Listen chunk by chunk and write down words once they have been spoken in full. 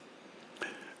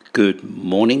Good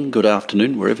morning, good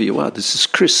afternoon, wherever you are. This is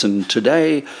Chris, and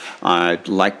today I'd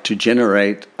like to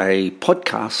generate a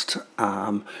podcast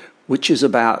which is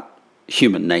about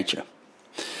human nature.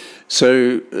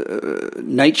 So,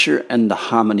 nature and the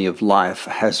harmony of life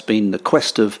has been the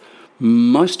quest of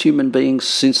most human beings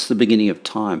since the beginning of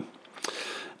time.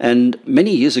 And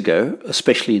many years ago,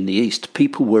 especially in the East,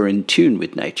 people were in tune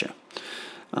with nature.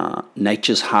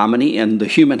 Nature's harmony and the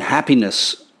human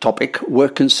happiness topic were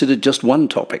considered just one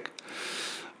topic.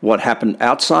 What happened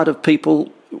outside of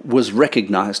people was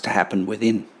recognized to happen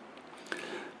within.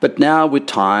 But now with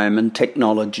time and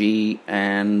technology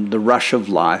and the rush of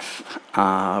life,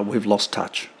 we've lost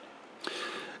touch.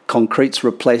 Concrete's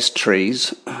replaced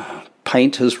trees,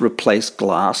 paint has replaced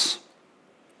glass,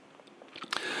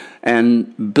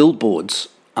 and billboards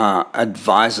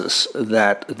advise us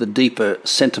that the deeper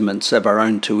sentiments of our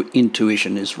own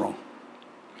intuition is wrong.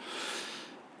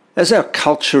 As our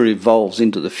culture evolves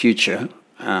into the future,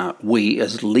 we,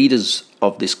 as leaders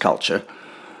of this culture,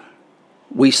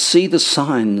 we see the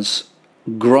signs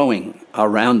growing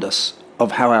around us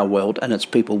of how our world and its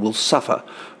people will suffer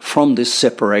from this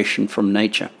separation from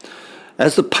nature.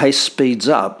 As the pace speeds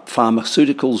up,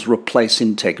 pharmaceuticals replace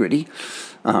integrity,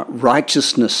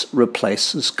 righteousness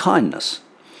replaces kindness.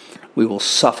 We will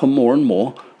suffer more and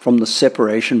more from the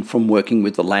separation from working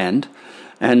with the land,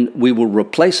 and we will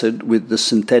replace it with the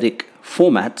synthetic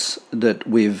formats that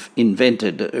we've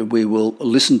invented. We will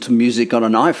listen to music on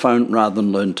an iPhone rather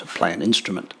than learn to play an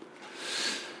instrument.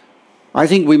 I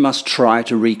think we must try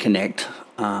to reconnect,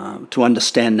 to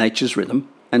understand nature's rhythm,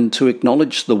 and to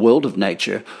acknowledge the world of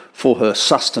nature for her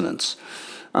sustenance.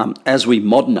 As we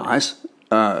modernize,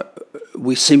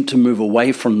 we seem to move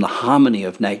away from the harmony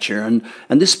of nature,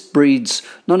 and this breeds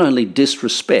not only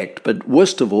disrespect, but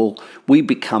worst of all, we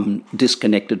become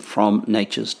disconnected from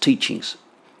nature's teachings.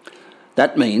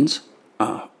 That means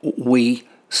we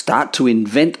start to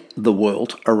invent the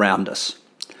world around us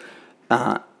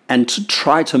and to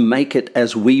try to make it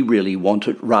as we really want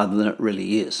it rather than it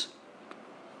really is.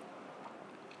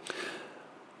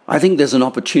 I think there's an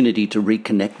opportunity to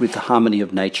reconnect with the harmony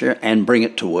of nature and bring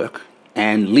it to work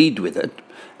and lead with it,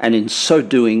 and in so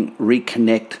doing,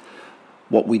 reconnect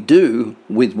what we do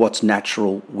with what's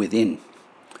natural within.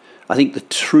 I think the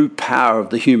true power of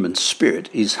the human spirit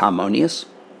is harmonious,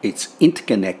 it's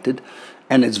interconnected,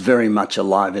 and it's very much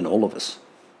alive in all of us.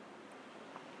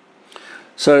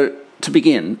 So, to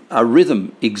begin, a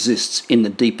rhythm exists in the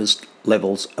deepest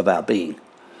levels of our being.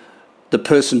 The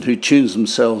person who tunes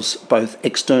themselves both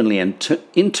externally and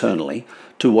internally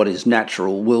to what is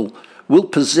natural will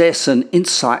possess an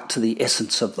insight to the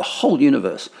essence of the whole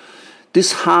universe.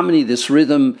 This harmony, this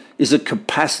rhythm, is a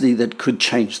capacity that could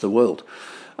change the world.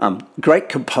 Great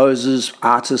composers,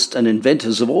 artists, and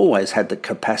inventors have always had the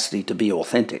capacity to be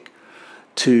authentic,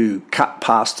 to cut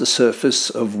past the surface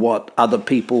of what other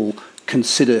people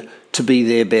consider to be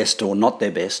their best or not their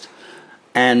best,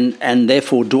 and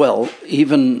therefore dwell,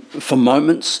 even for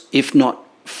moments, if not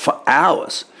for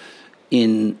hours,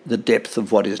 in the depth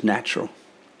of what is natural.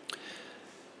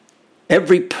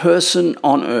 Every person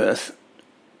on earth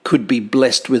could be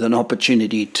blessed with an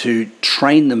opportunity to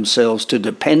train themselves to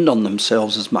depend on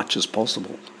themselves as much as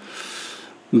possible.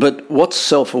 But what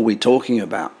self are we talking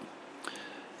about?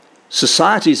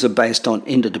 Societies are based on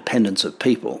interdependence of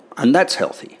people, and that's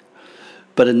healthy.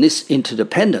 But in this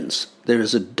interdependence, there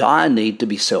is a dire need to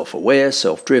be self-aware,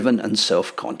 self-driven, and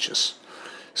self-conscious.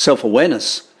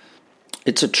 Self-awareness,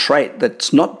 it's a trait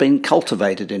that's not been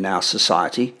cultivated in our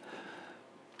society,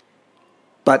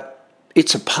 but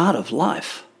it's a part of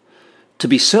life. To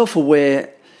be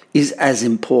self-aware is as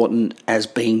important as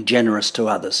being generous to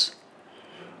others.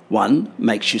 One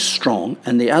makes you strong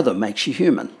and the other makes you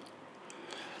human.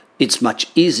 It's much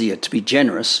easier to be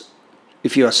generous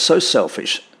if you are so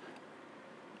selfish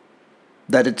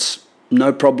that it's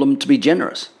no problem to be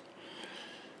generous.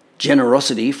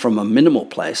 Generosity from a minimal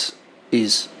place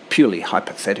is purely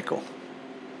hypothetical.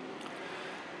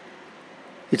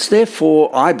 It's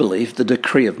therefore, I believe, the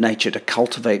decree of nature to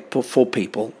cultivate for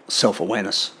people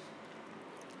self-awareness,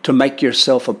 to make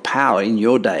yourself a power in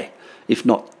your day, if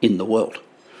not in the world.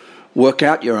 Work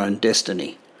out your own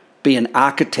destiny. Be an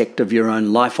architect of your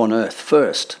own life on earth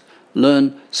first.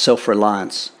 Learn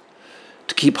self-reliance.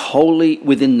 To keep wholly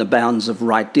within the bounds of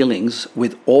right dealings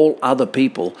with all other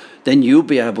people, then you'll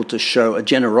be able to show a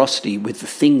generosity with the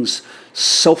things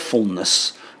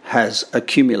selffulness has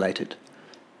accumulated.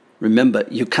 Remember,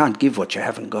 you can't give what you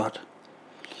haven't got.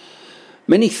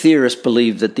 Many theorists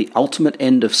believe that the ultimate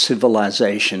end of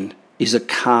civilization is a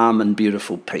calm and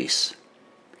beautiful peace.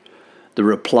 The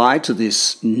reply to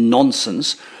this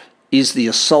nonsense is the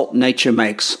assault nature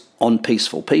makes on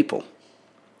peaceful people.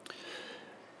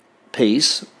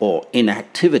 Peace, or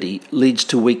inactivity, leads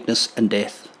to weakness and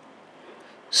death.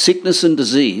 Sickness and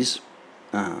disease,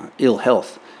 ill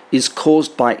health, is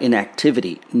caused by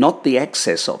inactivity, not the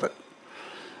excess of it.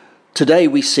 Today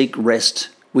we seek rest,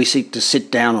 we seek to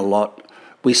sit down a lot,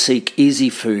 we seek easy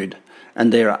food,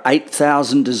 and there are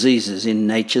 8,000 diseases in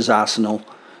nature's arsenal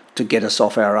to get us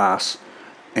off our ass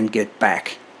and get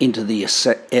back into the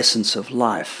essence of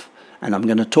life. And I'm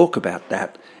going to talk about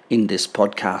that in this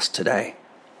podcast today.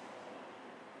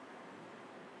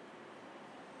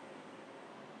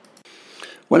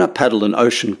 When I paddled an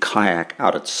ocean kayak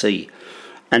out at sea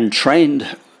and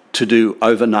trained to do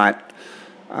overnight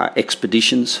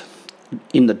expeditions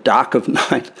in the dark of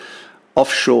night,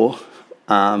 offshore,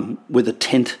 with a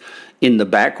tent in the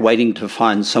back, waiting to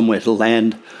find somewhere to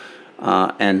land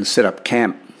and set up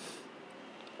camp,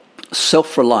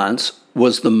 self-reliance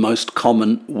was the most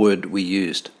common word we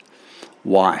used.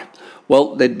 Why?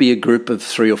 Well, there'd be a group of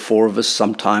 3 or 4 of us,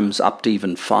 sometimes up to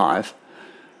even 5,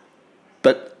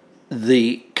 but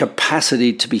the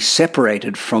capacity to be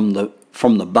separated from the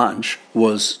bunch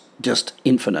was just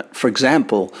infinite. For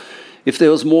example, if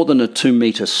there was more than a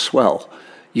 2-metre swell,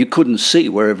 you couldn't see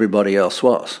where everybody else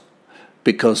was,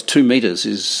 because 2 meters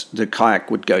is, the kayak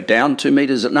would go down 2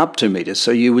 meters and up 2 meters.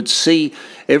 So you would see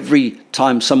every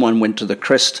time someone went to the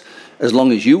crest, as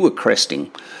long as you were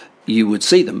cresting, you would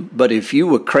see them. But if you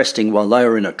were cresting while they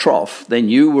were in a trough, then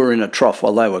you were in a trough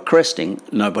while they were cresting,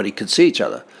 nobody could see each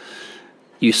other.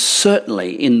 You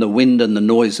certainly, in the wind and the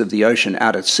noise of the ocean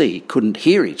out at sea, couldn't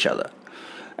hear each other.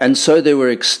 And so there were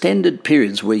extended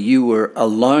periods where you were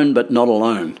alone but not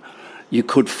alone. You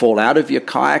could fall out of your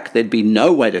kayak. There'd be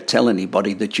no way to tell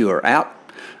anybody that you were out.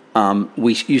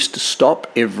 We used to stop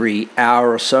every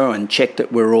hour or so and check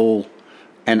that we're all,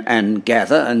 and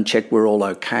gather and check we're all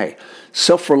okay.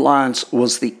 Self-reliance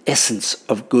was the essence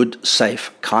of good,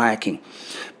 safe kayaking.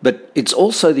 But it's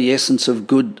also the essence of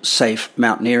good, safe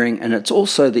mountaineering, and it's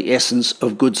also the essence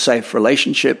of good, safe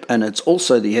relationship, and it's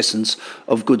also the essence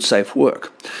of good, safe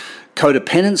work.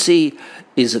 Codependency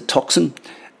is a toxin,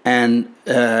 and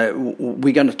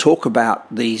we're going to talk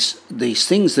about these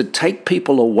things that take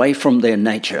people away from their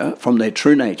nature, from their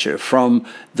true nature, from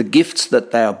the gifts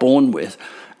that they are born with,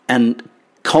 and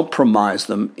compromise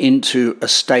them into a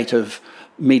state of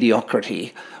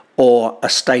mediocrity or a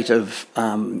state of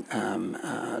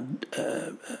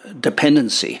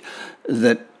dependency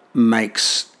that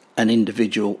makes an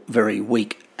individual very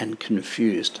weak and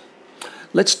confused.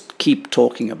 Let's keep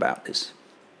talking about this.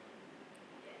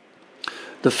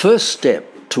 The first step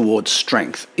towards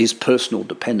strength is personal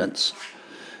dependence,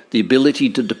 the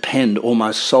ability to depend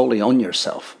almost solely on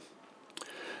yourself.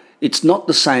 It's not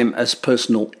the same as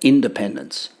personal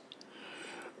independence,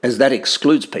 as that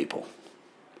excludes people.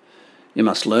 You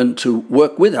must learn to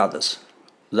work with others.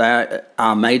 They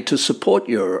are made to support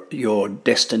your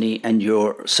destiny and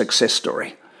your success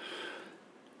story.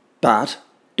 But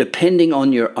depending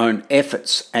on your own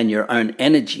efforts and your own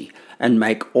energy, and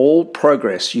make all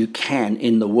progress you can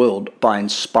in the world by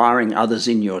inspiring others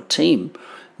in your team,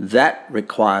 that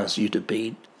requires you to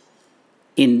be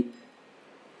in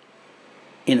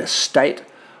a state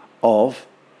of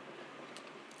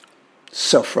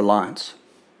self-reliance.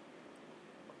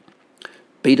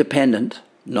 Be dependent,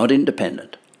 not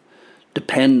independent.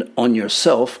 Depend on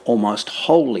yourself almost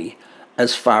wholly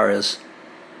as far as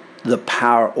the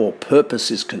power or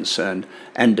purpose is concerned,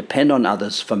 and depend on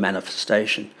others for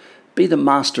manifestation. Be the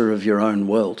master of your own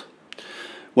world.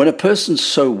 When a person's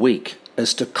so weak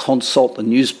as to consult the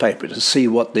newspaper to see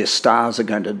what their stars are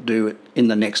going to do in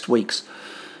the next weeks,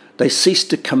 they cease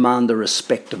to command the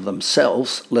respect of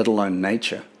themselves, let alone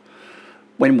nature.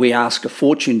 When we ask a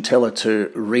fortune teller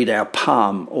to read our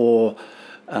palm or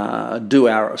do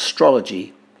our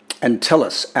astrology and tell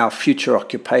us our future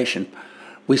occupation,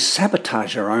 we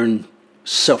sabotage our own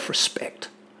self-respect.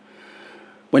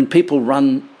 When people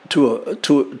run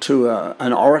to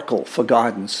an oracle for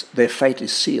guidance, their fate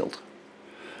is sealed.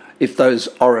 If those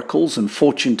oracles and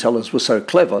fortune tellers were so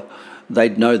clever,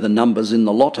 they'd know the numbers in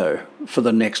the lotto for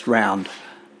the next round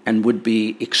and would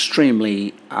be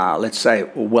extremely, let's say,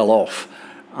 well off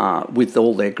with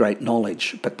all their great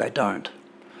knowledge, but they don't.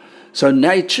 So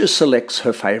nature selects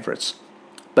her favourites,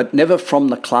 but never from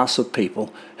the class of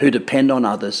people who depend on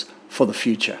others for the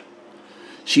future.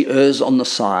 She errs on the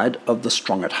side of the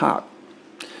strong at heart.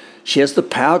 She has the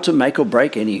power to make or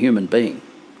break any human being.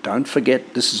 Don't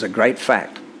forget, this is a great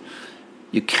fact.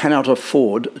 You cannot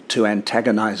afford to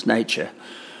antagonize nature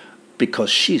because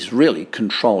she's really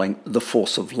controlling the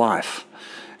force of life.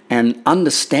 And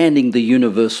understanding the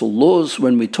universal laws,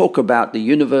 when we talk about the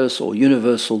universe or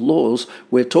universal laws,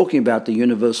 we're talking about the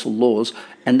universal laws,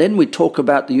 and then we talk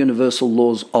about the universal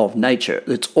laws of nature.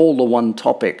 It's all the one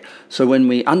topic. So when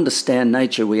we understand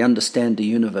nature, we understand the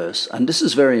universe. And this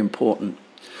is very important.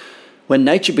 When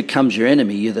nature becomes your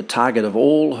enemy, you're the target of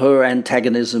all her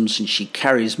antagonisms, and she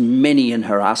carries many in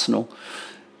her arsenal.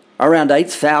 Around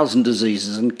 8,000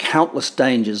 diseases and countless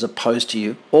dangers opposed to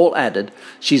you, all added,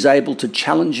 she's able to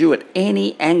challenge you at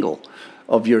any angle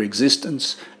of your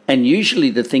existence, and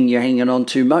usually the thing you're hanging on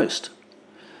to most.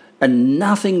 And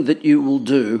nothing that you will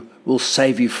do will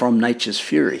save you from nature's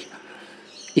fury.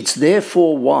 It's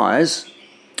therefore wise,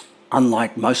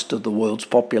 unlike most of the world's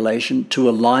population, to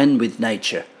align with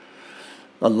nature,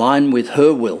 align with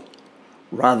her will,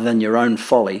 rather than your own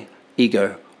folly,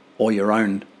 ego, or your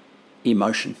own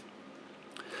emotion.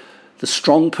 The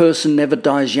strong person never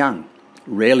dies young,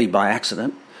 rarely by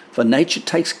accident, for nature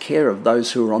takes care of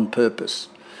those who are on purpose.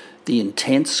 The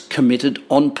intense, committed,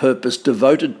 on-purpose,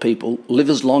 devoted people live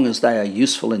as long as they are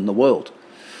useful in the world.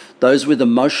 Those with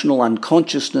emotional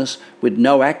unconsciousness, with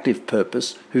no active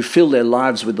purpose, who fill their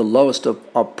lives with the lowest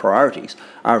of priorities,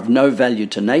 are of no value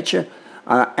to nature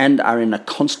and are in a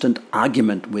constant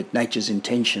argument with nature's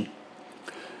intention.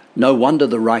 No wonder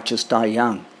the righteous die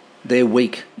young. They're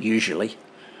weak, usually.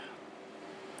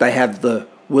 They have the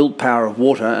willpower of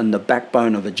water and the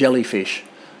backbone of a jellyfish.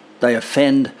 They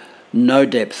offend no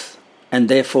depth and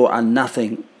therefore are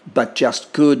nothing but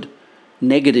just good,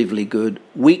 negatively good,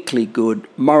 weakly good,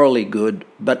 morally good,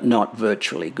 but not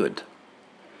virtually good.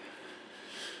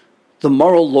 The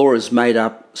moral law is made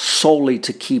up solely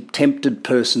to keep tempted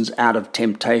persons out of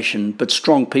temptation, but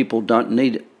strong people don't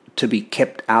need to be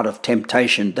kept out of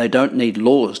temptation. They don't need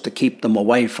laws to keep them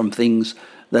away from things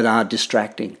that are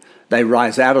distracting. They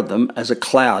rise out of them as a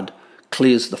cloud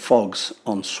clears the fogs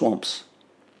on swamps.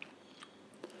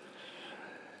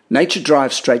 Nature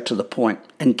drives straight to the point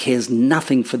and cares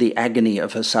nothing for the agony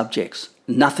of her subjects.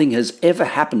 Nothing has ever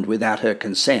happened without her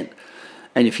consent.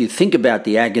 And if you think about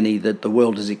the agony that the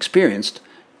world has experienced,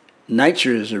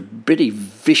 nature is a pretty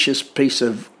vicious piece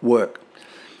of work.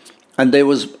 And there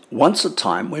was once a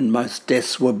time when most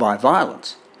deaths were by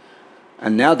violence,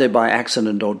 and now they're by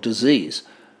accident or disease.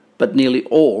 But nearly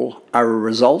all are a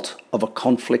result of a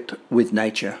conflict with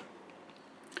nature.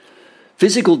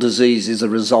 Physical disease is a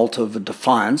result of a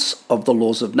defiance of the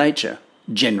laws of nature,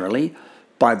 generally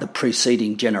by the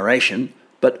preceding generation,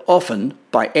 but often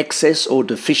by excess or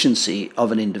deficiency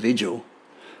of an individual.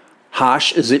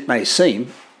 Harsh as it may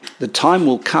seem, the time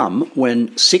will come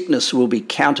when sickness will be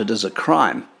counted as a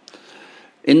crime.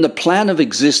 In the plan of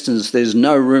existence, there's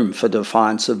no room for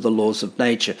defiance of the laws of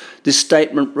nature. This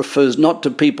statement refers not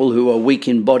to people who are weak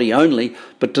in body only,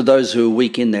 but to those who are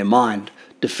weak in their mind,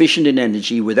 deficient in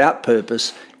energy, without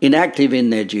purpose, inactive in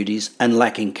their duties, and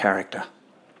lacking character.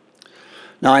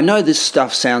 Now, I know this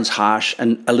stuff sounds harsh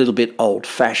and a little bit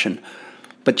old-fashioned,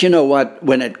 but you know what?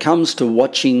 When it comes to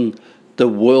watching the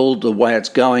world, the way it's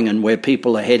going and where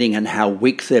people are heading and how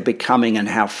weak they're becoming and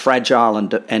how fragile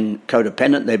and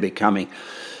codependent they're becoming,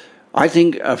 I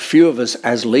think a few of us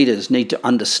as leaders need to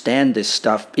understand this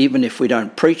stuff. Even if we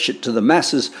don't preach it to the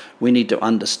masses, we need to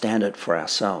understand it for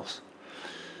ourselves.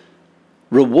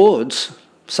 Rewards,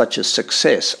 such as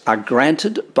success, are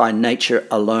granted by nature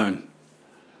alone.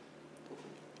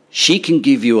 She can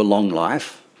give you a long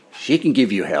life, she can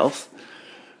give you health,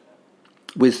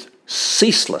 with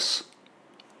ceaseless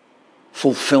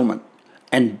fulfillment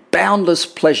and boundless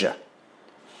pleasure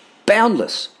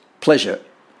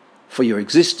for your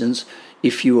existence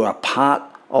if you are part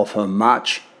of her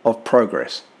march of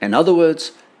progress. In other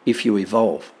words, if you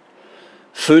evolve.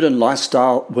 Food and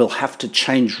lifestyle will have to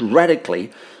change radically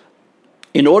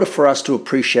in order for us to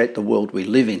appreciate the world we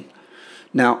live in.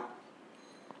 Now,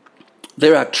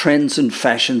 there are trends and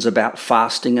fashions about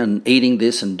fasting and eating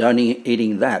this and don't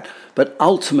eating that, but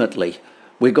ultimately,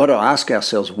 we've got to ask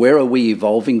ourselves, where are we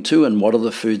evolving to and what are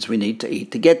the foods we need to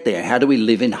eat to get there? How do we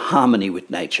live in harmony with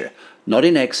nature? Not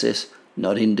in excess,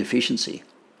 not in deficiency.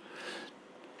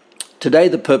 Today,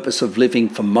 the purpose of living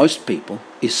for most people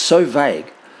is so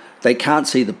vague, they can't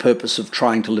see the purpose of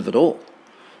trying to live at all.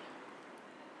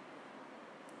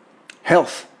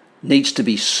 Health needs to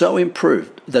be so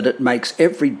improved that it makes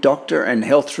every doctor and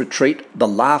health retreat the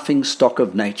laughing stock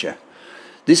of nature.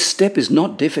 This step is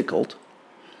not difficult.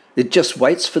 It just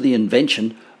waits for the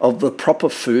invention of the proper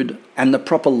food and the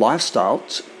proper lifestyle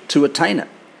to attain it.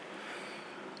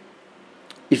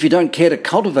 If you don't care to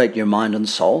cultivate your mind and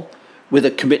soul with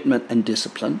a commitment and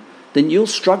discipline, then you'll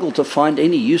struggle to find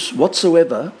any use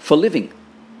whatsoever for living.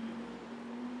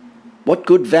 What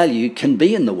good value can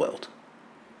be in the world?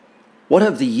 What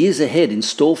have the years ahead in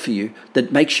store for you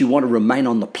that makes you want to remain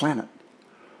on the planet?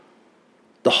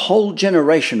 The whole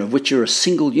generation of which you're a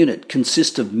single unit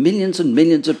consists of millions and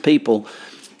millions of people,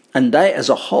 and they as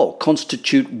a whole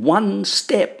constitute one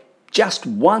step, just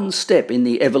one step in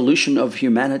the evolution of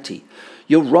humanity.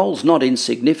 Your role's not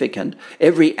insignificant.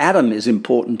 Every atom is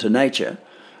important to nature.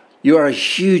 You are a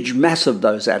huge mass of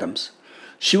those atoms.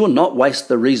 She will not waste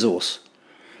the resource.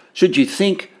 Should you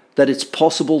think that it's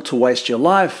possible to waste your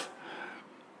life,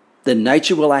 then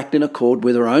nature will act in accord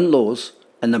with her own laws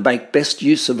and then make best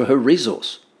use of her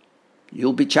resource.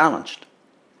 You'll be challenged.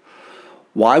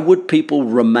 Why would people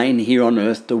remain here on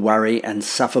earth to worry and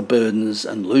suffer burdens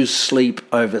and lose sleep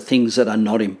over things that are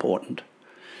not important?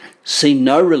 See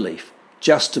no relief,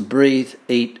 just to breathe,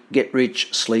 eat, get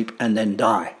rich, sleep, and then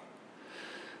die.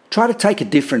 Try to take a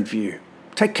different view.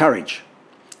 Take courage.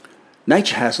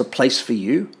 Nature has a place for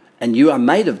you, and you are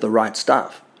made of the right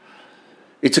stuff.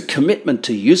 It's a commitment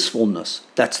to usefulness.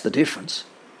 That's the difference.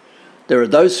 There are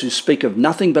those who speak of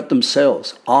nothing but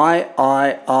themselves. I,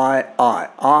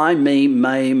 me,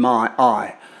 my,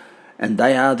 I. And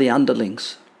they are the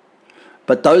underlings.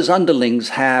 But those underlings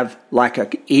have, like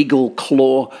an eagle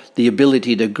claw, the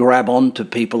ability to grab onto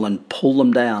people and pull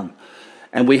them down.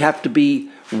 And we have to be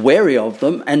wary of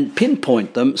them and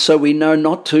pinpoint them so we know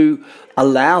not to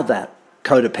allow that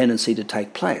codependency to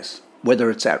take place,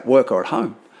 whether it's at work or at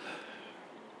home.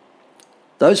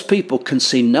 Those people can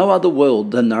see no other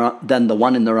world than the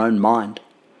one in their own mind,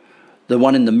 the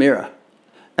one in the mirror,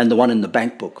 and the one in the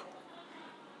bank book.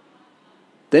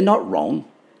 They're not wrong,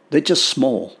 they're just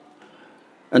small.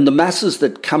 And the masses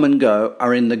that come and go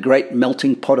are in the great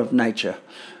melting pot of nature.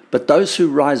 But those who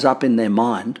rise up in their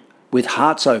mind, with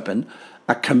hearts open,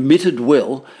 a committed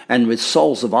will, and with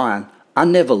souls of iron, are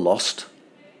never lost.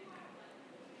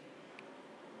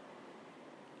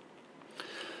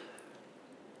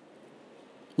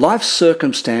 Life's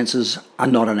circumstances are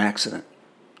not an accident.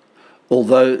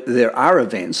 Although there are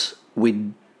events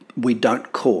we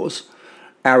don't cause,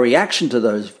 our reaction to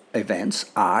those events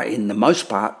are, in the most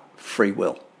part, free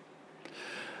will.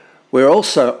 We're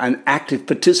also an active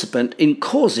participant in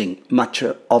causing much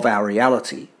of our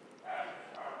reality.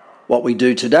 What we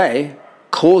do today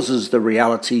causes the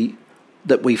reality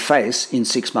that we face in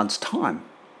 6 months' time.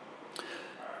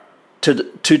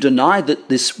 To deny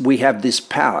that we have this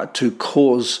power to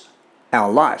cause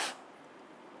our life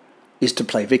is to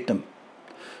play victim.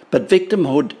 But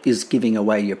victimhood is giving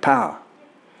away your power.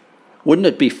 Wouldn't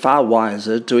it be far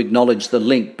wiser to acknowledge the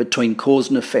link between cause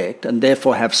and effect and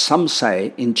therefore have some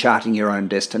say in charting your own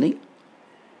destiny?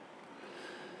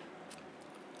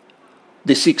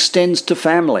 This extends to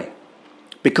family,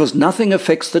 because nothing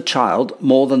affects the child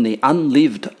more than the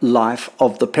unlived life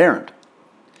of the parent.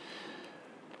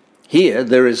 Here,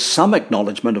 there is some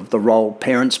acknowledgement of the role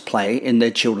parents play in their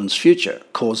children's future.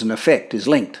 Cause and effect is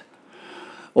linked.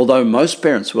 Although most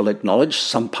parents will acknowledge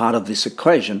some part of this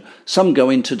equation, some go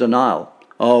into denial.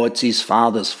 Oh, it's his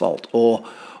father's fault, or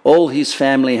all his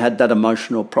family had that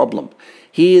emotional problem.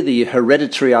 Here, the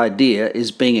hereditary idea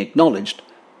is being acknowledged,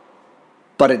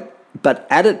 but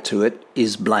added to it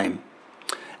is blame.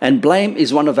 And blame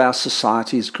is one of our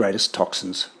society's greatest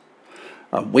toxins.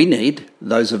 We need,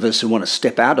 those of us who want to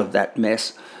step out of that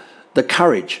mess, the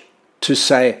courage to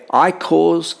say, I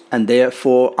cause and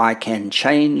therefore I can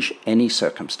change any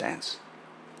circumstance.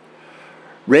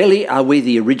 Rarely are we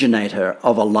the originator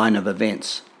of a line of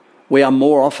events. We are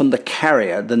more often the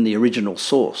carrier than the original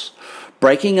source.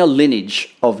 Breaking a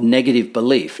lineage of negative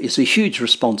belief is a huge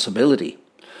responsibility.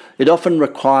 It often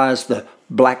requires the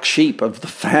black sheep of the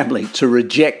family to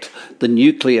reject the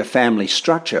nuclear family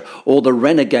structure, or the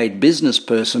renegade business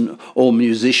person or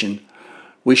musician.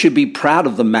 We should be proud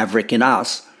of the maverick in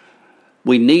us.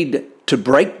 We need to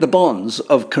break the bonds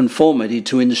of conformity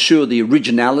to ensure the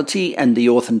originality and the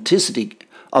authenticity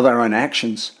of our own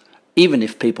actions, even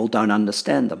if people don't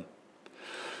understand them.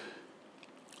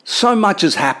 So much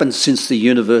has happened since the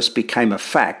universe became a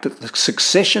fact that the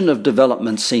succession of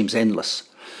development seems endless.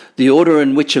 The order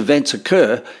in which events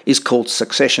occur is called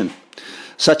succession,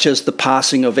 such as the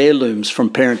passing of heirlooms from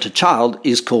parent to child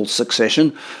is called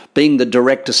succession. Being the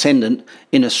direct descendant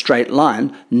in a straight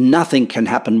line, nothing can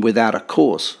happen without a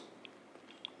cause.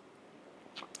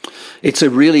 It's a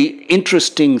really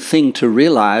interesting thing to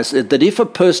realize that if a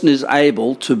person is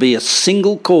able to be a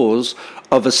single cause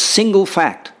of a single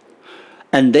fact,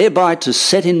 and thereby to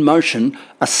set in motion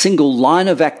a single line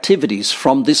of activities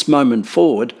from this moment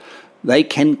forward, they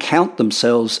can count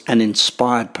themselves an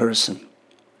inspired person.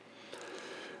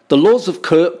 The laws of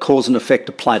cause and effect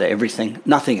apply to everything.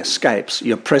 Nothing escapes.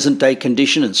 Your present-day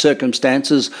condition and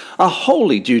circumstances are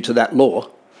wholly due to that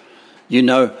law. You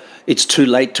know it's too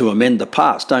late to amend the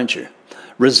past, don't you?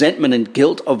 Resentment and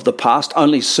guilt of the past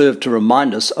only serve to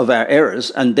remind us of our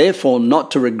errors and therefore not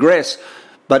to regress,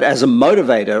 but as a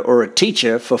motivator or a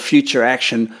teacher for future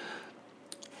action.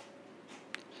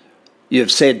 You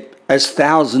have said, as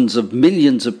thousands of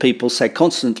millions of people say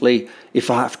constantly,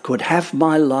 if I could have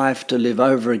my life to live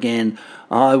over again,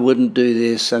 I wouldn't do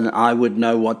this and I would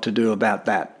know what to do about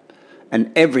that.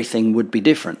 And everything would be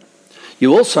different.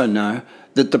 You also know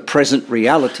that the present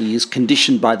reality is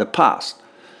conditioned by the past.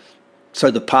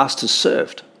 So the past has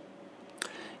served.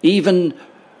 Even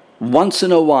once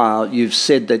in a while, you've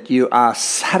said that you are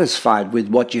satisfied with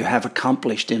what you have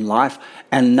accomplished in life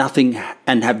and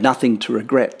have nothing to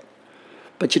regret.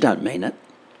 But you don't mean it.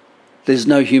 There's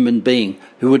no human being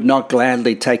who would not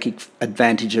gladly take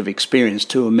advantage of experience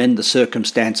to amend the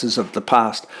circumstances of the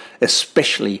past,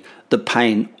 especially the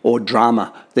pain or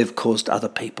drama they've caused other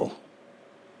people.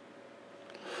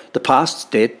 The past's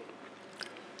dead.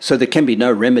 So there can be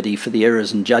no remedy for the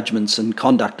errors and judgments and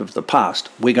conduct of the past.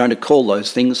 We're going to call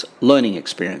those things learning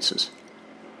experiences.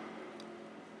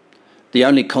 The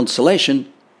only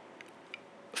consolation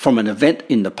from an event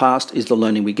in the past is the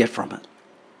learning we get from it.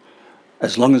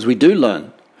 As long as we do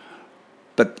learn.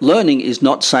 But learning is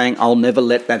not saying, I'll never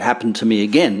let that happen to me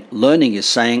again. Learning is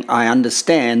saying, I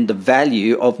understand the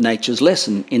value of nature's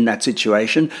lesson in that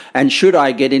situation, and should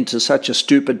I get into such a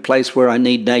stupid place where I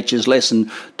need nature's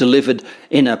lesson delivered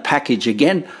in a package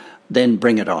again, then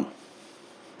bring it on.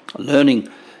 Learning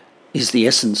is the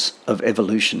essence of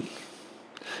evolution,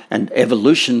 and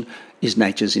evolution is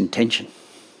nature's intention.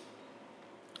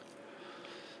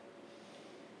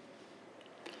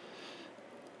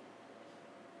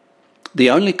 The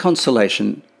only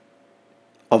consolation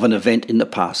of an event in the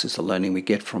past is the learning we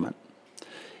get from it.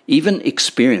 Even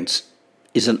experience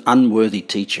is an unworthy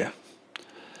teacher.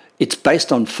 It's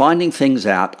based on finding things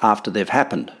out after they've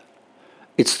happened.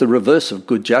 It's the reverse of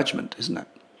good judgment, isn't it?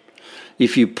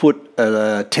 If you put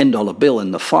a $10 bill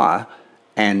in the fire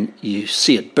and you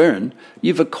see it burn,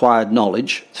 you've acquired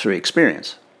knowledge through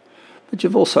experience. But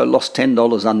you've also lost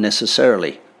 $10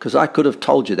 unnecessarily, because I could have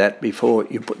told you that before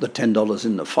you put the $10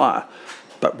 in the fire.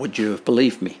 But would you have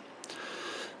believed me?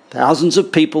 Thousands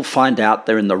of people find out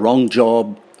they're in the wrong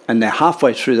job, and they're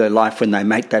halfway through their life when they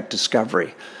make that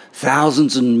discovery.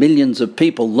 Thousands and millions of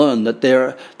people learn that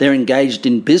they're engaged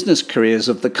in business careers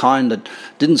of the kind that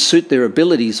didn't suit their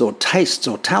abilities or tastes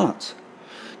or talents.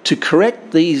 To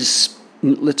correct these,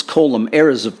 let's call them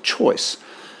errors of choice,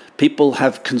 people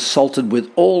have consulted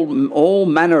with all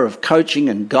manner of coaching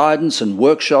and guidance and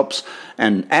workshops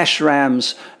and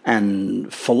ashrams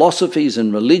and philosophies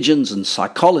and religions and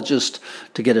psychologists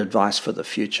to get advice for the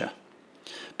future.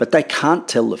 But they can't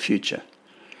tell the future.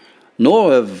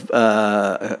 Nor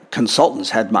have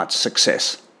consultants had much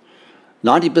success.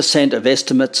 90% of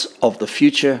estimates of the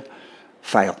future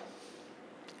fail.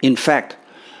 In fact,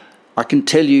 I can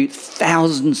tell you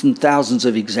thousands and thousands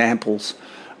of examples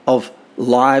of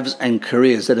lives and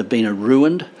careers that have been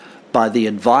ruined by the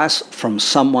advice from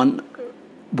someone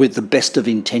with the best of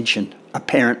intention, a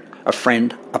parent, a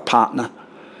friend, a partner,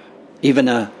 even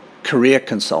a career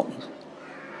consultant.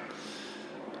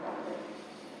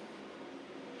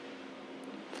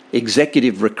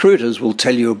 Executive recruiters will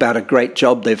tell you about a great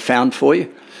job they've found for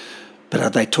you, but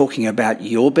are they talking about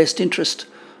your best interest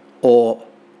or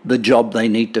the job they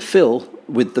need to fill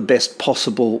with the best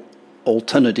possible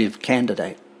alternative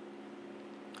candidate?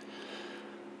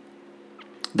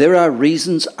 There are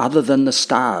reasons other than the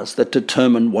stars that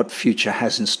determine what future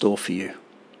has in store for you.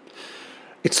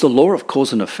 It's the law of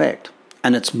cause and effect,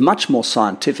 and it's much more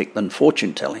scientific than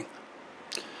fortune telling.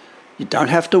 You don't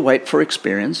have to wait for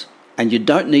experience, and you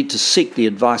don't need to seek the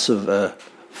advice of a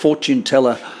fortune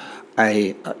teller,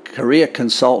 a career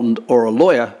consultant, or a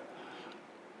lawyer,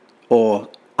 or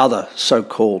other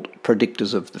so-called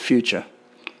predictors of the future.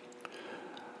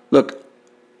 Look,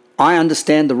 I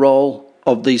understand the role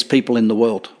of these people in the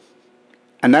world,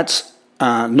 and that's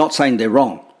not saying they're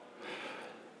wrong,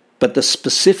 but the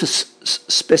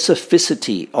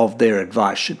specificity of their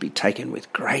advice should be taken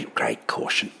with great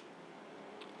caution.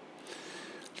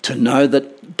 To know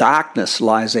that darkness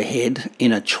lies ahead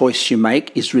in a choice you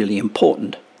make is really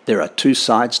important. There are two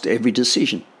sides to every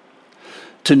decision.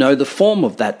 To know the form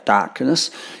of that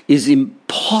darkness is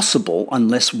impossible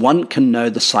unless one can know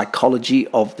the psychology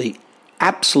of the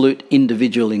absolute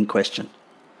individual in question.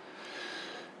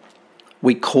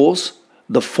 We cause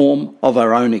the form of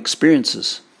our own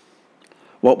experiences.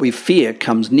 What we fear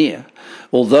comes near.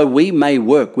 Although we may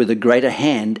work with a greater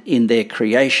hand in their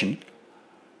creation,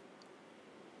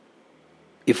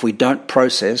 if we don't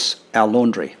process our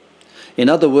laundry. In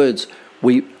other words,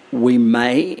 we we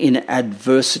may, in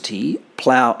adversity,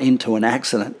 plough into an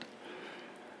accident.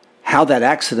 How that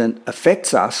accident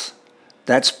affects us,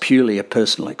 that's purely a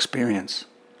personal experience.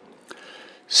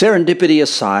 Serendipity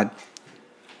aside,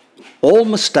 all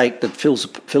mistake that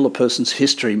fill a person's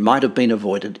history might have been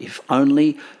avoided if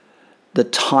only the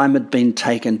time had been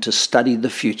taken to study the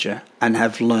future and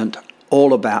have learnt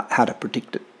all about how to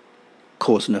predict it,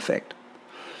 cause and effect.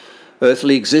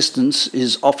 Earthly existence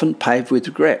is often paved with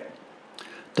regret.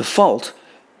 The fault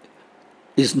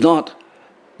is not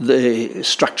the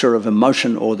structure of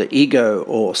emotion or the ego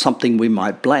or something we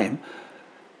might blame.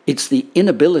 It's the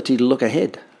inability to look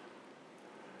ahead.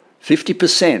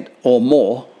 50% or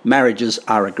more marriages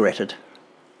are regretted.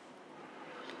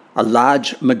 A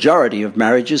large majority of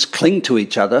marriages cling to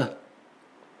each other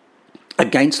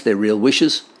against their real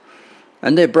wishes,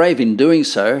 and they're brave in doing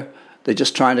so. They're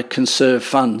just trying to conserve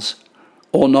funds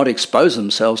or not expose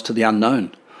themselves to the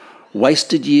unknown.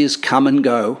 Wasted years come and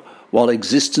go while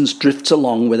existence drifts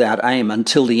along without aim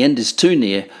until the end is too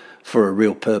near for a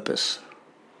real purpose.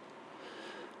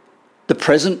 The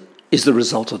present is the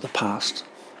result of the past.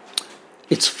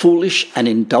 It's foolish and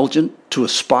indulgent to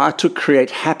aspire to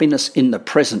create happiness in the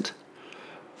present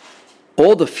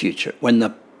or the future when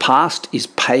the past is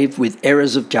paved with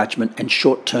errors of judgment and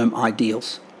short-term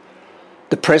ideals.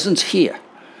 The present's here.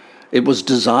 It was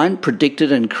designed,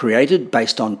 predicted and created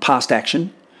based on past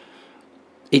action.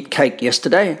 Eat cake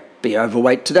yesterday, be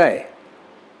overweight today.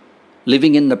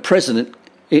 Living in the present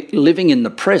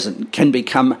can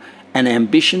become an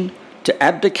ambition to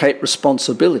abdicate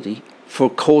responsibility for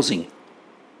causing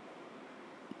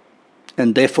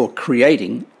and therefore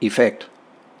creating effect.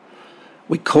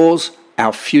 We cause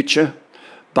our future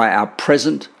by our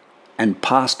present and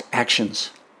past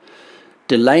actions.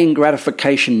 Delaying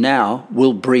gratification now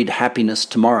will breed happiness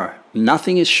tomorrow.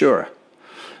 Nothing is sure.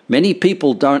 Many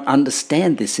people don't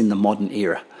understand this in the modern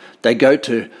era. They go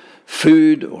to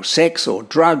food or sex or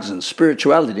drugs and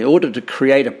spirituality in order to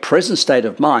create a present state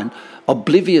of mind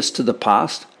oblivious to the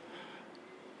past,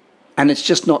 and it's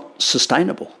just not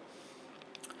sustainable.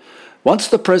 Once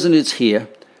the present is here,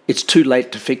 it's too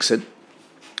late to fix it.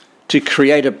 To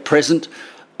create a present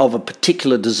of a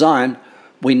particular design,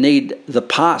 we need the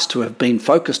past to have been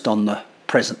focused on the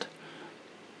present.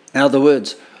 In other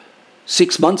words,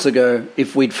 6 months ago,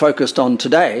 if we'd focused on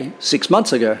today, 6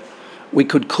 months ago, we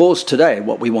could cause today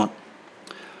what we want.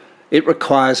 It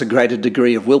requires a greater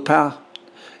degree of willpower,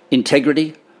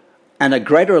 integrity, and a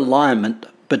greater alignment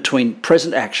between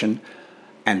present action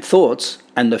and thoughts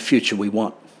and the future we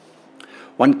want.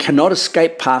 One cannot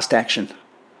escape past action,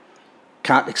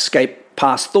 can't escape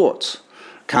past thoughts,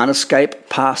 can't escape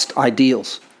past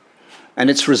ideals, and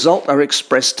its results are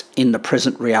expressed in the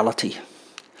present reality.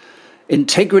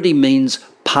 Integrity means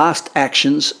past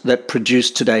actions that produce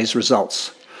today's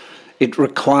results. It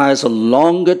requires a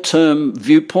longer-term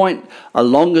viewpoint, a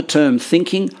longer-term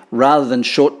thinking, rather than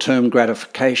short-term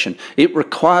gratification. It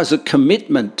requires a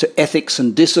commitment to ethics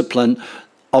and discipline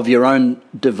of your own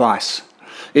device.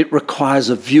 It requires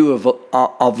a view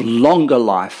of longer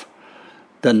life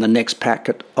than the next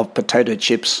packet of potato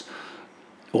chips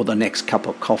or the next cup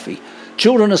of coffee.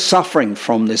 Children are suffering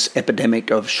from this epidemic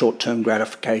of short-term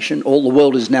gratification. All the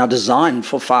world is now designed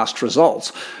for fast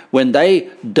results. When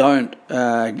they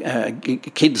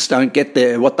kids don't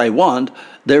get what they want,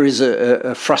 there is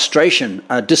a frustration,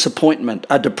 a disappointment,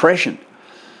 a depression.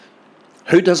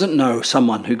 Who doesn't know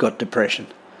someone who got depression?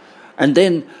 And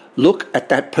then look at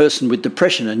that person with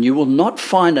depression and you will not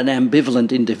find an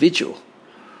ambivalent individual.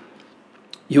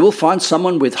 You will find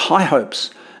someone with high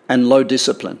hopes and low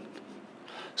discipline.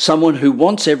 Someone who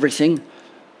wants everything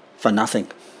for nothing.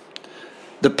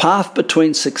 The path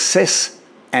between success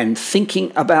and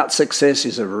thinking about success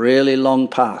is a really long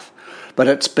path, but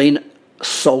it's been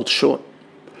sold short.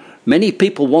 Many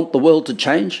people want the world to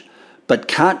change, but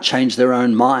can't change their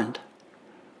own mind.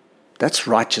 That's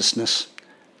righteousness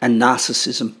and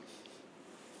narcissism.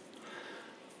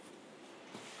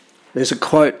 There's a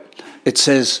quote, it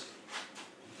says,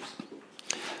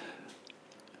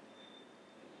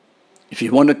 if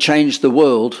you want to change the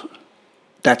world,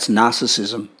 that's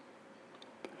narcissism.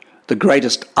 The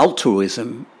greatest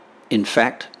altruism, in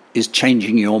fact, is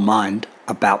changing your mind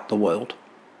about the world.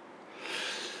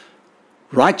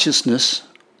 Righteousness,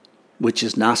 which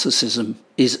is narcissism,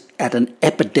 is at an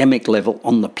epidemic level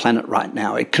on the planet right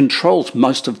now. It controls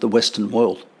most of the Western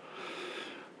world.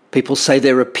 People say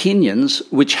their opinions,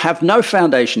 which have no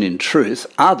foundation in truth,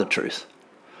 are the truth.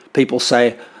 People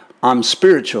say, I'm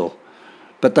spiritual,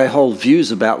 but they hold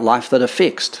views about life that are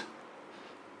fixed.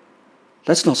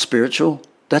 That's not spiritual,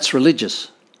 that's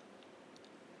religious.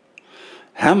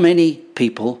 How many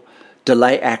people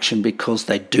delay action because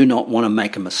they do not want to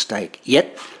make a mistake.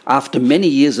 Yet, after many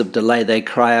years of delay, they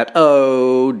cry out,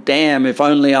 "Oh, damn, if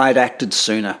only I'd acted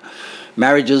sooner."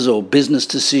 Marriages or business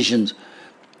decisions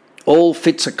all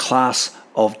fits a class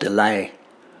of delay.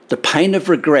 The pain of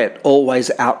regret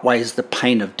always outweighs the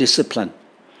pain of discipline.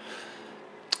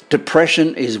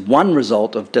 Depression is one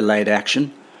result of delayed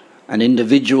action. An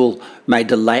individual may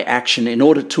delay action in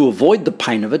order to avoid the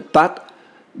pain of it, but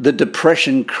the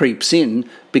depression creeps in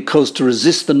because to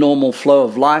resist the normal flow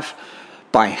of life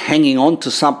by hanging on to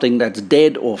something that's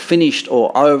dead or finished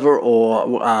or over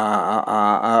or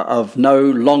of no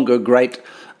longer great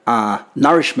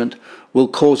nourishment will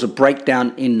cause a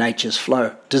breakdown in nature's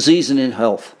flow. Disease and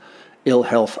ill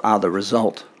health are the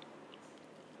result.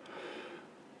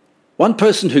 One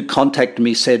person who contacted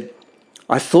me said,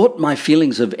 "I thought my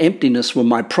feelings of emptiness were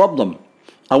my problem.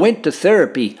 I went to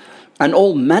therapy and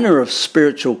all manner of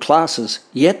spiritual classes,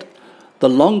 yet the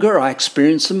longer I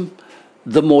experienced them,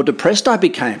 the more depressed I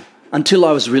became, until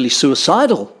I was really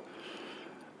suicidal.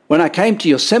 When I came to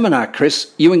your seminar, Chris,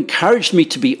 you encouraged me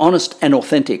to be honest and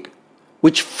authentic,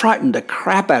 which frightened the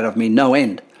crap out of me no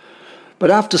end.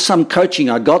 But after some coaching,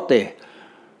 I got there,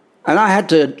 and I had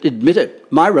to admit it,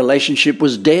 my relationship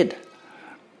was dead,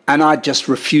 and I just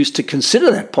refused to consider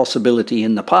that possibility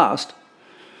in the past.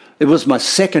 It was my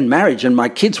second marriage, and my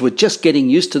kids were just getting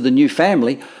used to the new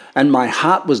family, and my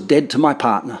heart was dead to my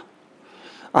partner.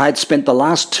 I had spent the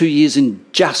last 2 years in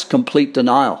just complete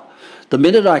denial. The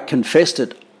minute I confessed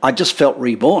it, I just felt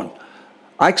reborn.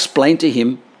 I explained to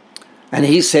him, and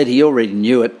he said he already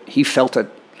knew it. He felt it.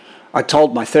 I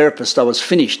told my therapist I was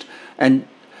finished and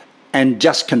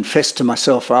just confessed to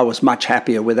myself I was much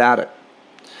happier without it.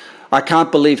 I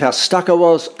can't believe how stuck I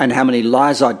was and how many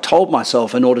lies I'd told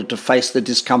myself in order to face the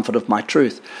discomfort of my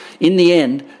truth. In the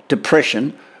end,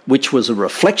 depression, which was a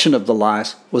reflection of the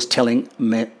lies, was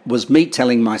me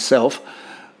telling myself,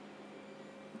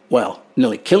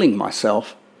 nearly killing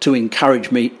myself, to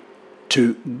encourage me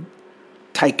to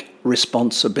take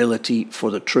responsibility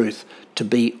for the truth, to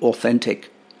be authentic.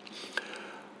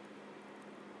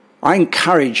 I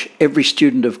encourage every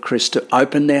student of Chris to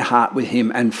open their heart with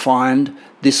him and find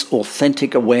this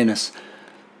authentic awareness.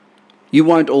 You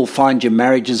won't all find your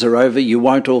marriages are over. You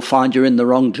won't all find you're in the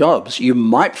wrong jobs. You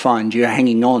might find you're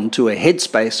hanging on to a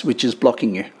headspace which is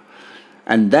blocking you.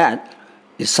 And that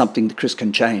is something that Chris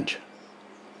can change.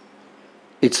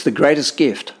 It's the greatest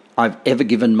gift I've ever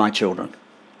given my children.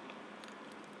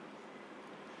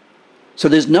 So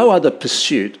there's no other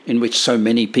pursuit in which so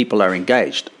many people are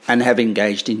engaged and have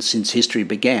engaged in since history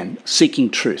began, seeking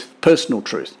truth, personal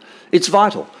truth. It's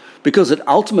vital because it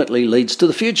ultimately leads to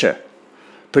the future.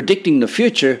 Predicting the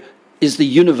future is the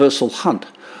universal hunt.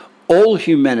 All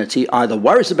humanity either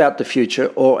worries about the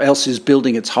future or else is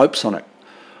building its hopes on it.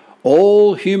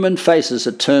 All human faces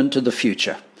are turned to the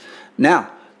future.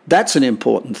 Now, that's an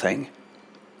important thing.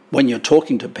 When you're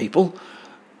talking to people,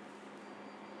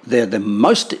 they'll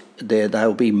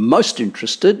be most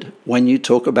interested when you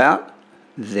talk about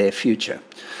their future.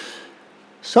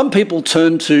 Some people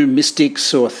turn to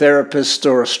mystics or therapists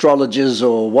or astrologers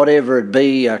or whatever it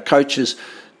be, coaches,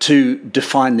 to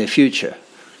define their future.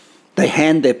 They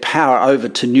hand their power over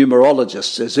to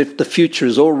numerologists as if the future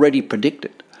is already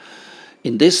predicted.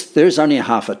 In this, there is only a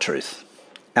half a truth.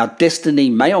 Our destiny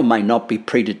may or may not be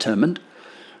predetermined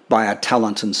by our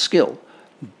talent and skill,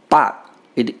 but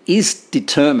it is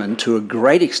determined to a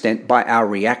great extent by our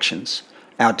reactions,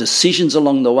 our decisions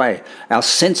along the way, our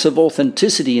sense of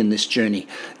authenticity in this journey.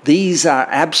 These are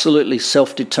absolutely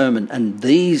self-determined, and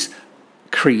these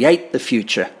create the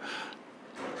future,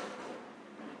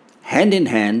 hand in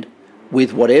hand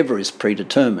with whatever is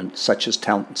predetermined, such as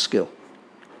talent and skill.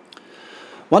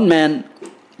 One man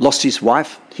lost his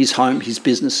wife, his home, his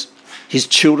business, his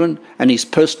children, and his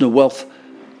personal wealth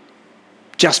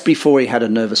just before he had a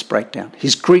nervous breakdown.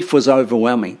 His grief was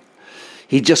overwhelming.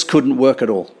 He just couldn't work at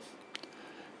all.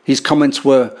 His comments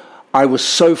were, "I was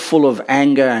so full of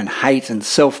anger and hate and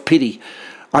self-pity.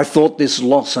 I thought this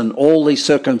loss and all these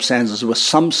circumstances were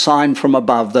some sign from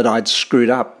above that I'd screwed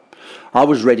up. I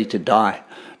was ready to die.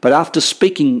 But after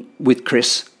speaking with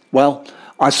Chris,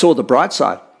 I saw the bright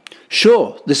side.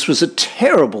 Sure, this was a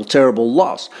terrible, terrible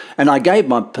loss, and I gave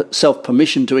myself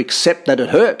permission to accept that it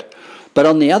hurt. But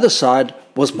on the other side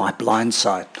was my blind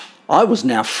side. I was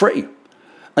now free.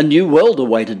 A new world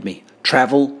awaited me.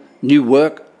 Travel, new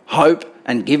work, hope,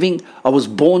 and giving. I was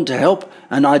born to help,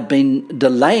 and I'd been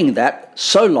delaying that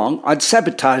so long I'd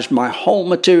sabotaged my whole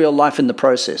material life in the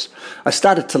process. I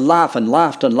started to laugh and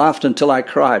laughed and laughed until I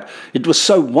cried. It was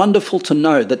so wonderful to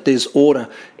know that there's order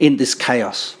in this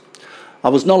chaos. I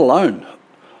was not alone,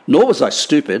 nor was I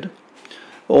stupid.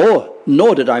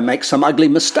 nor did I make some ugly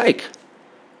mistake.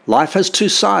 Life has two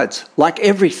sides, like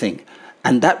everything,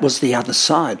 and that was the other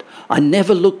side. I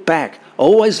never looked back,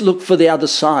 always looked for the other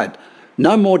side.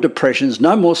 No more depressions,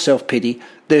 no more self-pity.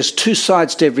 There's two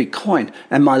sides to every coin,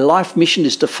 and my life mission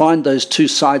is to find those two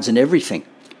sides in everything.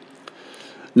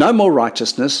 No more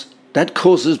righteousness. That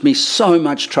causes me so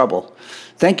much trouble.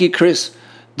 Thank you, Chris.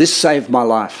 This saved my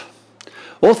life.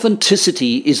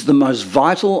 Authenticity is the most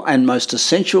vital and most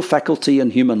essential faculty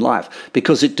in human life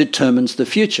because it determines the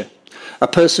future. A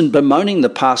person bemoaning the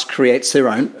past creates their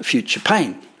own future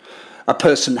pain. A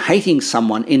person hating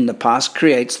someone in the past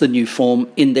creates the new form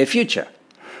in their future.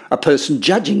 A person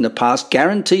judging the past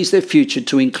guarantees their future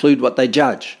to include what they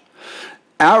judge.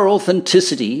 Our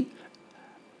authenticity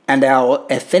and our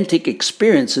authentic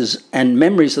experiences and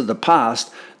memories of the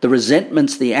past, the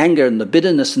resentments, the anger and the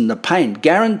bitterness and the pain,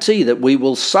 guarantee that we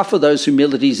will suffer those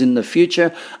humilities in the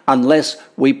future unless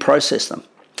we process them.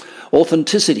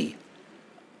 Authenticity,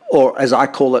 or as I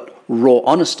call it, raw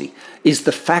honesty, is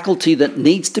the faculty that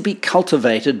needs to be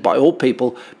cultivated by all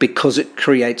people because it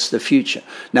creates the future.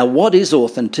 Now, what is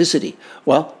authenticity?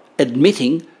 Well,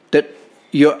 admitting that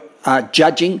you're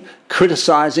judging,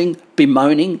 criticizing,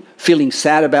 bemoaning, feeling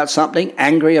sad about something,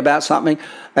 angry about something,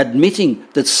 admitting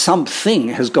that something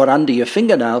has got under your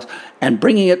fingernails and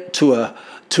bringing it to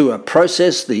a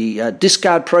process, the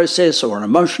discard process or an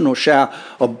emotional shower,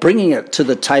 or bringing it to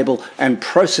the table and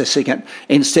processing it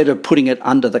instead of putting it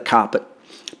under the carpet.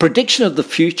 Prediction of the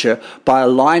future by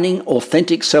aligning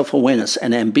authentic self-awareness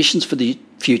and ambitions for the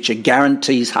future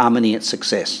guarantees harmony and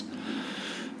success.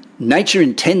 Nature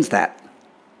intends that.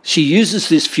 She uses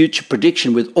this future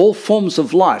prediction with all forms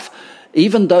of life,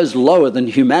 even those lower than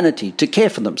humanity, to care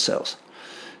for themselves.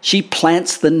 She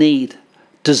plants the need,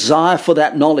 desire for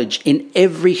that knowledge in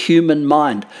every human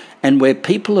mind, and where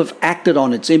people have acted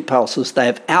on its impulses, they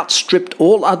have outstripped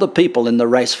all other people in the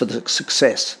race for the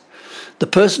success. The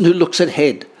person who looks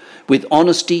ahead with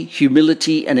honesty,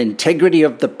 humility, and integrity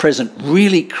of the present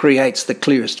really creates the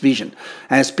clearest vision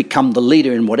and has become the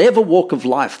leader in whatever walk of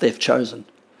life they've chosen.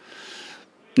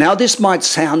 Now, this might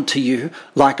sound to you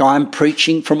like I'm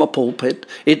preaching from a pulpit.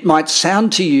 It might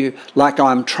sound to you like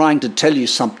I'm trying to tell you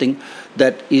something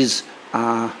that is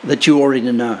that you already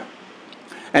know.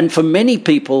 And for many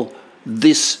people,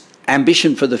 this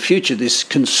ambition for the future, this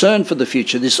concern for the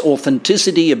future, this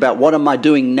authenticity about what am I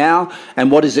doing now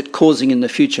and what is it causing in the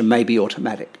future may be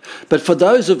automatic. But for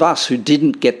those of us who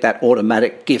didn't get that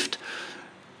automatic gift,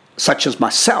 such as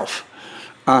myself,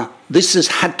 this has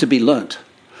had to be learnt.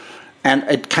 And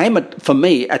it came, for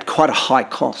me, at quite a high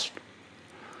cost.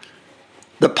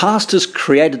 The past has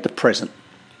created the present.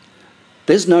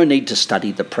 There's no need to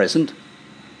study the present.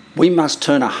 We must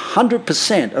turn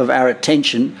 100% of our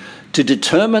attention to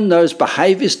determine those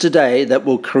behaviours today that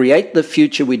will create the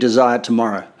future we desire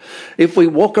tomorrow. If we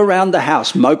walk around the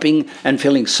house moping and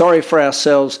feeling sorry for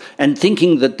ourselves and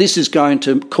thinking that this is going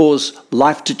to cause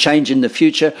life to change in the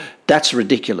future, that's a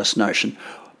ridiculous notion.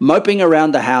 Moping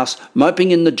around the house, moping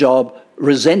in the job,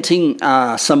 resenting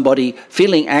somebody,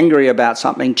 feeling angry about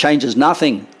something changes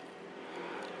nothing.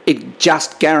 It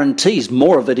just guarantees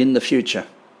more of it in the future.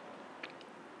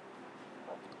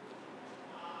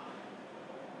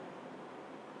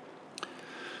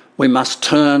 We must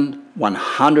turn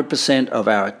 100% of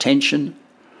our attention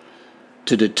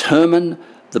to determine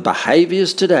the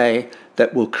behaviours today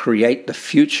that will create the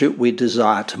future we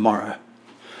desire tomorrow.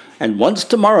 And once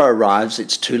tomorrow arrives,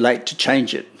 it's too late to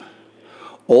change it.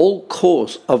 All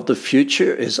cause of the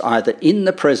future is either in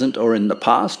the present or in the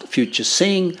past. Future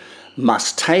seeing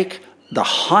must take the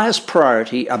highest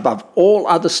priority above all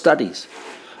other studies,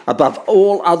 above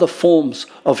all other forms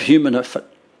of human effort,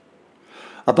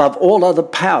 above all other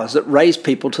powers that raise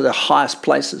people to their highest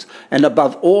places, and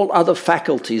above all other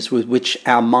faculties with which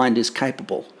our mind is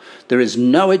capable. There is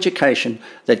no education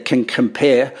that can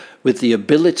compare with the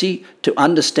ability to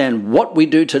understand what we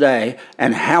do today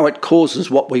and how it causes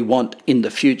what we want in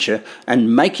the future,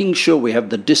 and making sure we have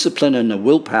the discipline and the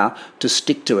willpower to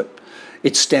stick to it.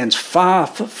 It stands far,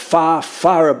 far,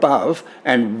 far above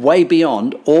and way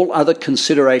beyond all other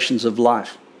considerations of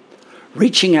life,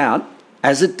 reaching out,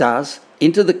 as it does,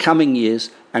 into the coming years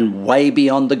and way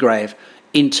beyond the grave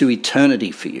into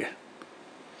eternity for you.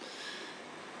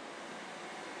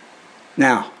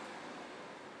 Now,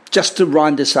 just to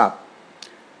wind this up,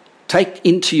 take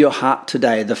into your heart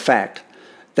today the fact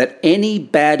that any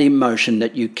bad emotion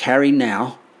that you carry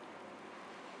now,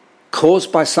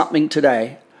 caused by something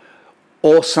today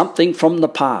or something from the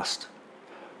past,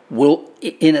 will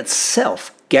in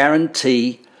itself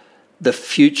guarantee the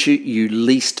future you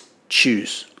least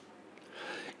choose.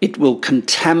 It will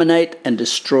contaminate and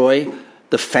destroy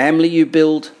the family you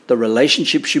build, the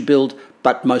relationships you build,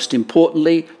 but most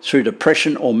importantly, through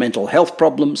depression or mental health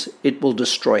problems, it will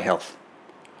destroy health.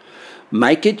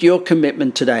 Make it your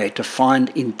commitment today to find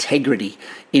integrity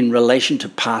in relation to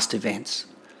past events.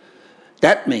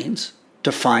 That means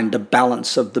to find the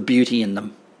balance of the beauty in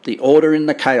them, the order in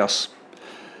the chaos.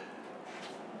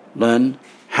 Learn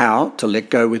how to let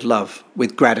go with love,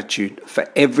 with gratitude for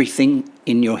everything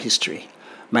in your history.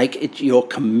 Make it your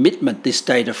commitment this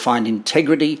day to find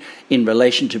integrity in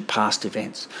relation to past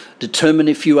events. Determine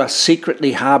if you are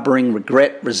secretly harbouring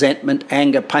regret, resentment,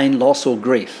 anger, pain, loss, or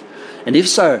grief. And if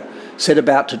so, set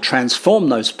about to transform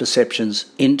those perceptions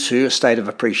into a state of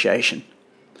appreciation.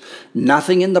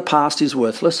 Nothing in the past is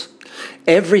worthless.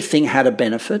 Everything had a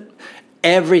benefit.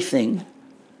 Everything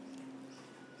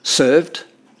served.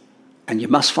 And you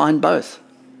must find both.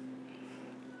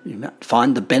 You must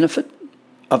find the benefit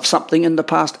of something in the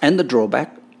past and the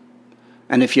drawback.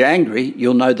 And if you're angry,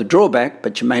 you'll know the drawback,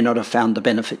 but you may not have found the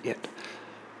benefit yet.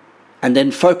 And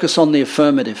then focus on the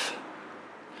affirmative.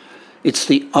 It's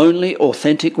the only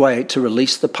authentic way to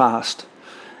release the past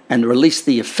and release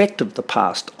the effect of the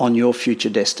past on your future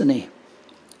destiny.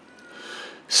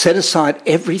 Set aside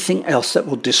everything else that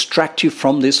will distract you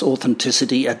from this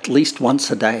authenticity at least once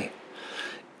a day.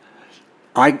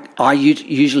 I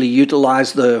usually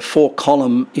utilize the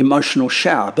 4-column emotional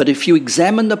shower, but if you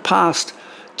examine the past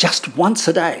just once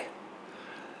a day,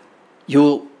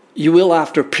 you will,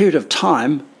 after a period of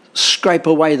time, scrape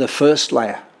away the first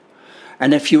layer.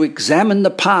 And if you examine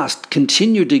the past,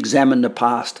 continue to examine the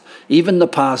past, even the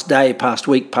past day, past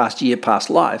week, past year, past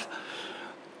life,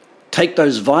 take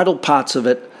those vital parts of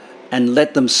it and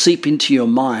let them seep into your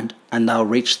mind, and they'll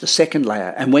reach the second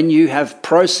layer. And when you have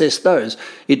processed those,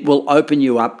 it will open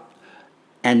you up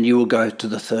and you will go to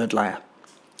the third layer.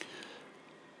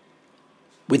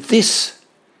 With this,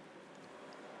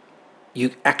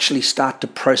 you actually start to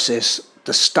process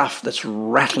the stuff that's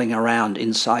rattling around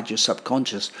inside your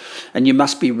subconscious. And you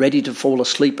must be ready to fall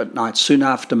asleep at night soon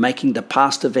after making the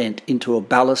past event into a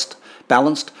balanced,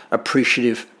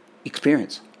 appreciative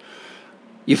experience.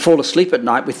 You fall asleep at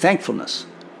night with thankfulness,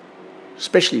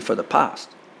 especially for the past.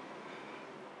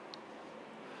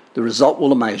 The result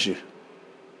will amaze you.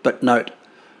 But note,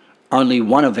 only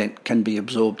one event can be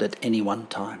absorbed at any one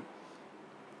time.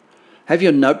 Have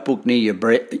your notebook near your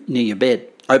bed.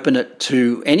 Open it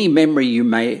to any memory you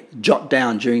may jot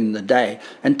down during the day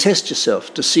and test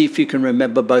yourself to see if you can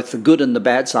remember both the good and the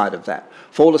bad side of that.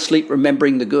 Fall asleep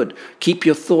remembering the good. Keep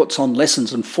your thoughts on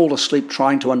lessons and fall asleep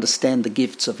trying to understand the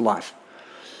gifts of life.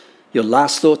 Your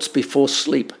last thoughts before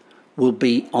sleep will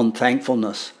be on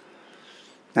thankfulness.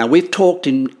 Now, we've talked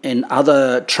in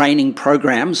other training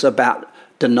programs about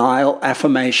denial,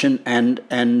 affirmation, and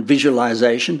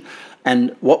visualization.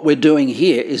 And what we're doing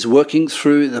here is working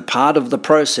through the part of the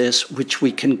process which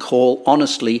we can call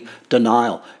honestly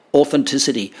denial,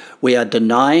 authenticity. We are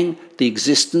denying the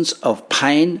existence of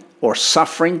pain or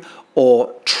suffering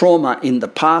or trauma in the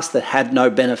past that had no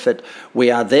benefit. We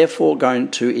are therefore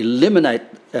going to eliminate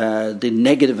the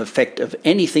negative effect of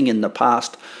anything in the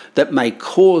past that may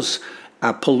cause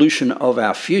a pollution of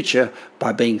our future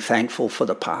by being thankful for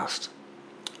the past,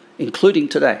 including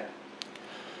today.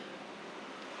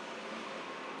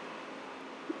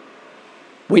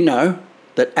 We know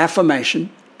that affirmation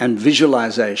and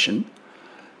visualization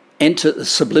enter the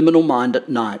subliminal mind at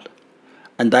night,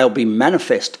 and they'll be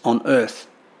manifest on earth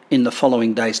in the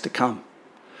following days to come.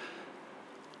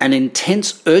 An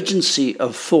intense urgency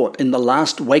of thought in the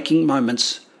last waking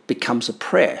moments becomes a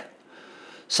prayer.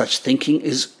 Such thinking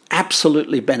is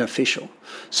absolutely beneficial.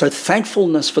 So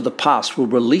thankfulness for the past will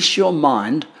release your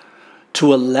mind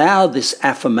to allow this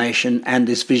affirmation and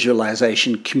this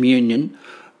visualization communion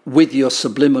with your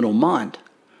subliminal mind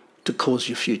to cause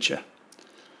your future.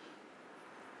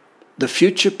 The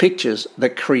future pictures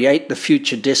that create the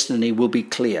future destiny will be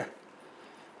clear.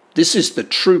 This is the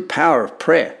true power of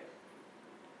prayer.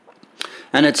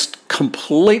 And it's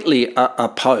completely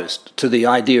opposed to the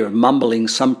idea of mumbling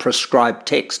some prescribed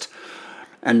text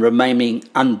and remaining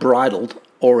unbridled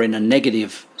or in a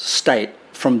negative state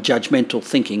from judgmental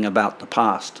thinking about the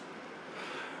past.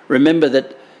 Remember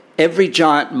that every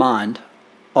giant mind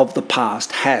of the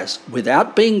past has,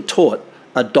 without being taught,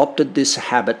 adopted this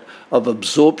habit of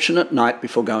absorption at night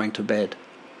before going to bed.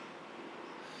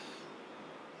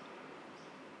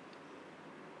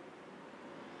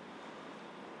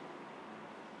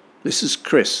 This is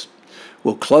Chris.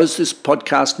 We'll close this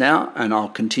podcast now and I'll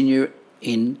continue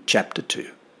in chapter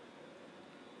 2.